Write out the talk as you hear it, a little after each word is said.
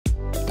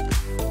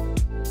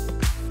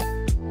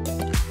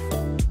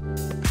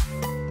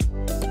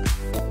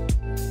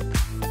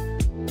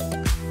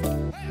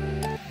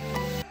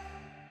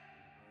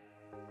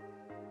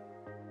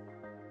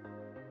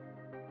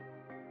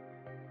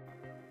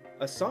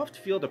A soft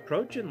field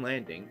approach and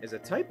landing is a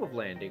type of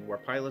landing where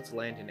pilots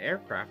land an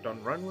aircraft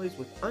on runways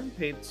with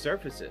unpaved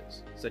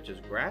surfaces, such as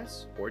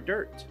grass or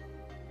dirt.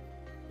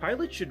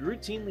 Pilots should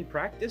routinely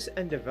practice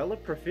and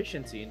develop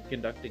proficiency in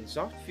conducting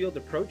soft field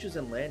approaches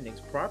and landings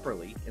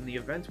properly in the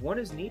event one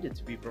is needed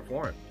to be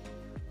performed.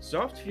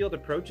 Soft field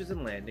approaches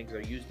and landings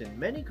are used in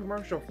many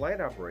commercial flight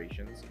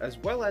operations as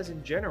well as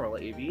in general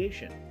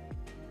aviation.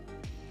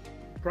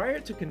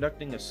 Prior to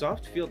conducting a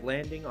soft field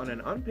landing on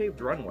an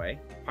unpaved runway,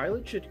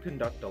 pilots should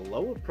conduct a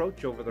low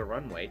approach over the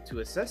runway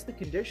to assess the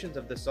conditions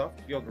of the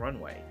soft field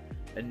runway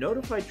and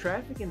notify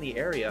traffic in the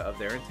area of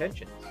their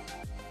intentions.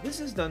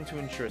 This is done to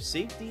ensure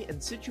safety and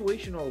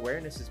situational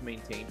awareness is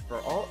maintained for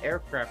all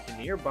aircraft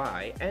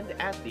nearby and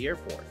at the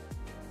airport.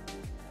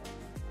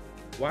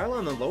 While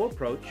on the low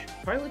approach,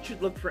 pilots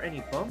should look for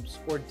any bumps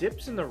or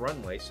dips in the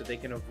runway so they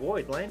can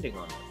avoid landing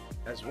on them,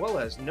 as well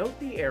as note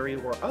the area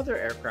where other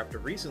aircraft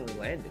have recently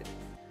landed.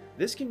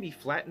 This can be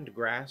flattened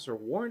grass or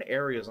worn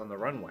areas on the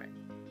runway.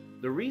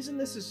 The reason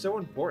this is so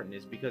important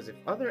is because if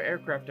other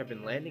aircraft have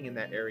been landing in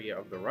that area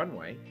of the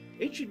runway,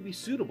 it should be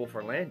suitable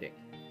for landing.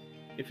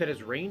 If it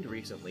has rained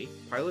recently,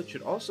 pilots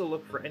should also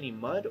look for any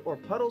mud or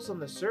puddles on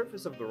the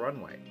surface of the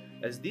runway,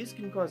 as these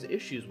can cause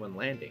issues when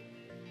landing.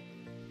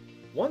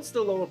 Once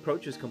the low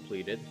approach is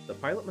completed, the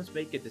pilot must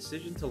make a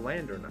decision to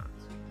land or not.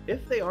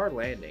 If they are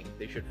landing,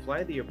 they should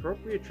fly the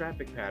appropriate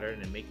traffic pattern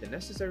and make the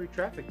necessary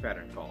traffic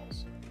pattern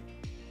calls.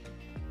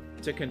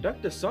 To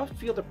conduct a soft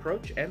field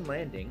approach and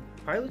landing,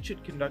 pilots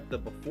should conduct the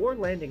before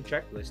landing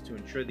checklist to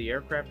ensure the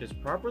aircraft is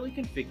properly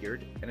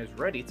configured and is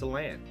ready to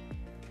land.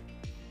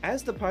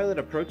 As the pilot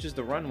approaches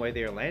the runway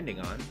they are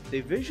landing on,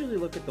 they visually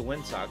look at the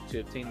windsock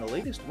to obtain the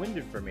latest wind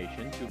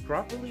information to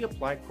properly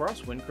apply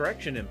crosswind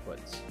correction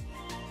inputs.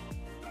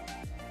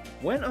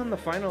 When on the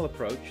final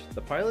approach,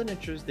 the pilot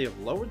ensures they have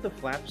lowered the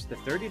flaps to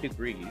 30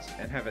 degrees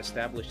and have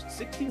established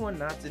 61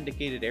 knots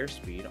indicated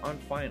airspeed on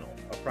final,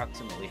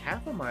 approximately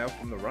half a mile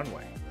from the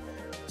runway.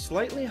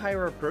 Slightly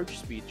higher approach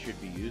speed should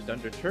be used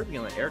under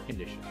turbulent air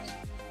conditions.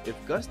 If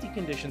gusty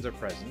conditions are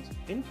present,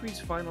 increase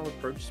final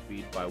approach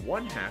speed by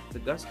 1/2 the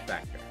gust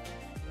factor.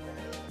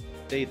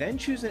 They then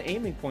choose an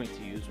aiming point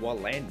to use while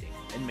landing,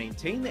 and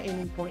maintain the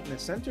aiming point in the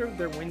center of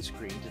their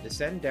windscreen to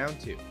descend down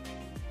to.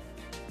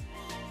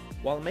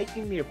 While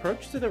making the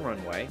approach to the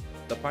runway,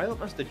 the pilot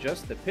must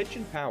adjust the pitch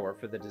and power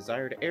for the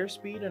desired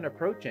airspeed and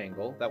approach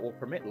angle that will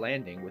permit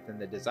landing within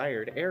the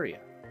desired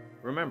area.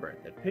 Remember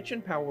that pitch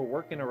and power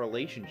work in a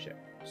relationship,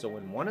 so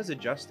when one is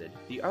adjusted,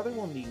 the other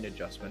will need an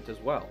adjustment as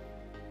well.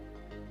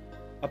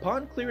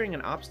 Upon clearing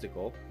an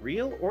obstacle,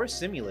 real or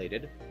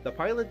simulated, the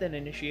pilot then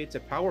initiates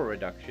a power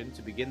reduction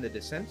to begin the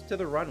descent to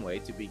the runway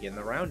to begin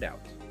the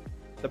roundout.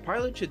 The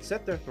pilot should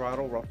set their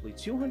throttle roughly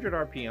 200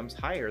 RPMs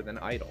higher than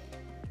idle.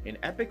 In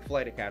Epic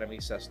Flight Academy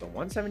Cessna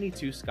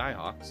 172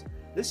 Skyhawks,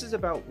 this is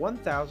about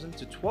 1000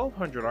 to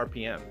 1200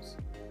 RPMs.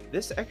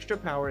 This extra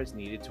power is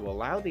needed to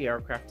allow the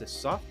aircraft to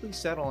softly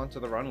settle onto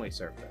the runway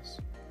surface.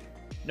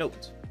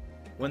 Note: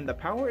 when the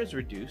power is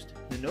reduced,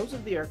 the nose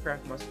of the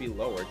aircraft must be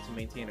lowered to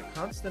maintain a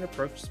constant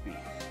approach speed.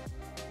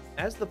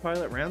 As the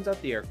pilot rounds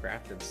out the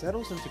aircraft and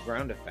settles into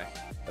ground effect,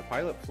 the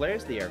pilot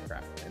flares the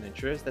aircraft and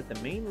ensures that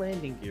the main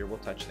landing gear will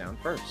touch down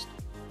first.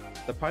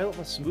 The pilot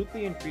must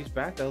smoothly increase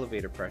back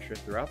elevator pressure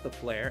throughout the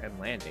flare and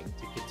landing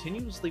to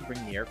continuously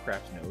bring the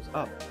aircraft's nose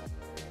up.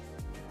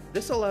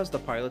 This allows the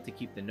pilot to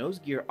keep the nose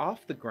gear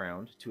off the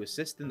ground to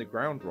assist in the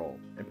ground roll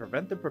and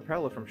prevent the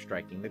propeller from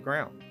striking the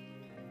ground.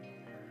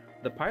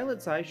 The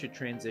pilot's eye should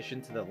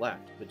transition to the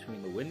left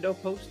between the window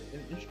post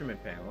and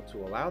instrument panel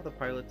to allow the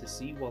pilot to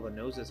see while the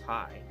nose is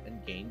high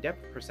and gain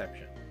depth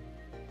perception.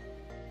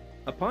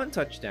 Upon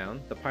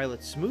touchdown, the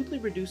pilot smoothly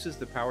reduces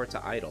the power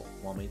to idle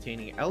while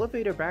maintaining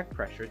elevator back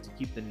pressure to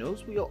keep the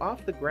nose wheel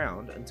off the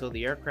ground until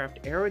the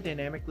aircraft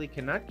aerodynamically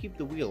cannot keep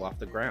the wheel off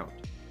the ground.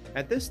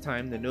 At this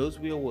time, the nose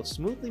wheel will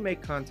smoothly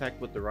make contact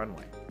with the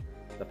runway.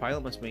 The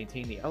pilot must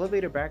maintain the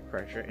elevator back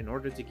pressure in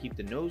order to keep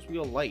the nose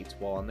wheel light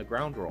while on the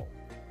ground roll.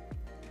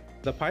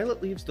 The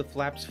pilot leaves the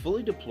flaps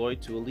fully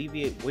deployed to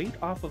alleviate weight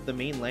off of the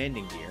main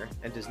landing gear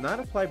and does not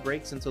apply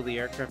brakes until the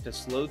aircraft is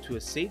slowed to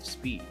a safe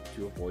speed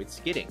to avoid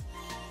skidding.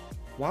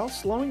 While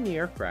slowing the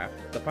aircraft,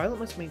 the pilot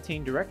must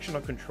maintain directional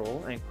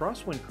control and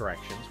crosswind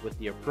corrections with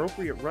the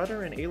appropriate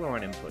rudder and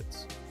aileron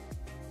inputs.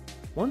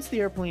 Once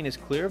the airplane is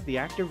clear of the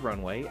active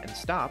runway and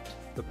stopped,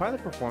 the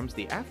pilot performs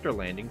the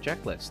after-landing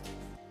checklist.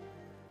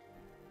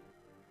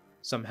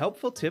 Some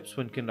helpful tips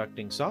when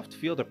conducting soft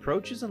field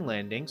approaches and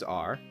landings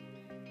are: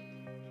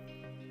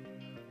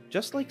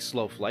 just like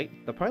slow flight,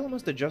 the pilot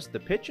must adjust the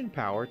pitch and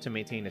power to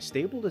maintain a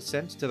stable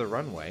descent to the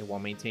runway while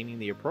maintaining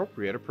the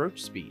appropriate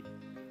approach speed.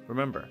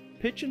 Remember,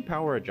 pitch and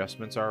power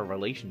adjustments are a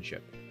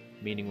relationship,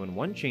 meaning when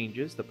one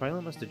changes, the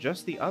pilot must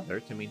adjust the other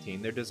to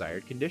maintain their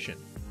desired condition.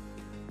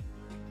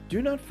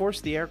 Do not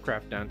force the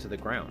aircraft down to the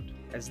ground,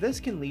 as this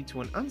can lead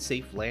to an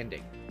unsafe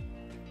landing.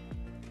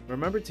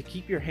 Remember to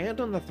keep your hand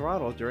on the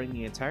throttle during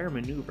the entire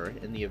maneuver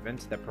in the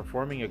event that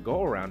performing a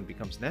go-around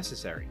becomes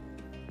necessary.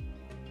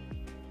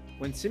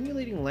 When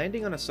simulating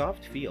landing on a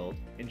soft field,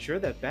 ensure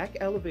that back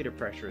elevator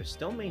pressure is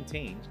still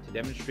maintained to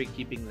demonstrate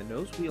keeping the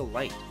nose wheel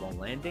light while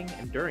landing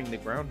and during the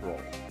ground roll,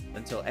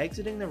 until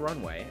exiting the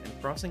runway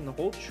and crossing the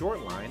hold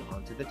short line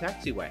onto the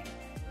taxiway.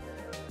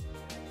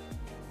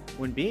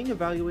 When being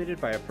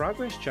evaluated by a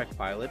progress check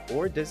pilot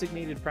or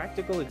designated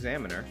practical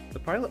examiner, the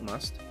pilot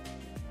must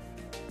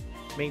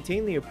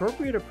maintain the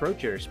appropriate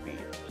approach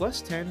airspeed,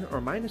 plus 10 or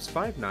minus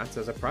 5 knots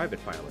as a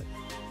private pilot.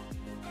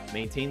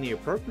 Maintain the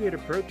appropriate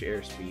approach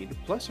airspeed,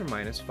 plus or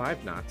minus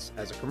 5 knots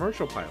as a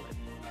commercial pilot.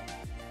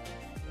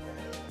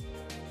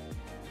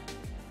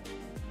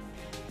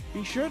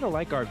 Be sure to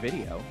like our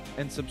video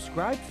and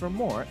subscribe for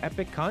more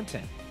epic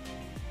content.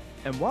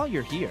 And while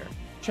you're here,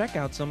 check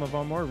out some of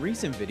our more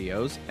recent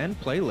videos and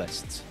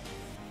playlists.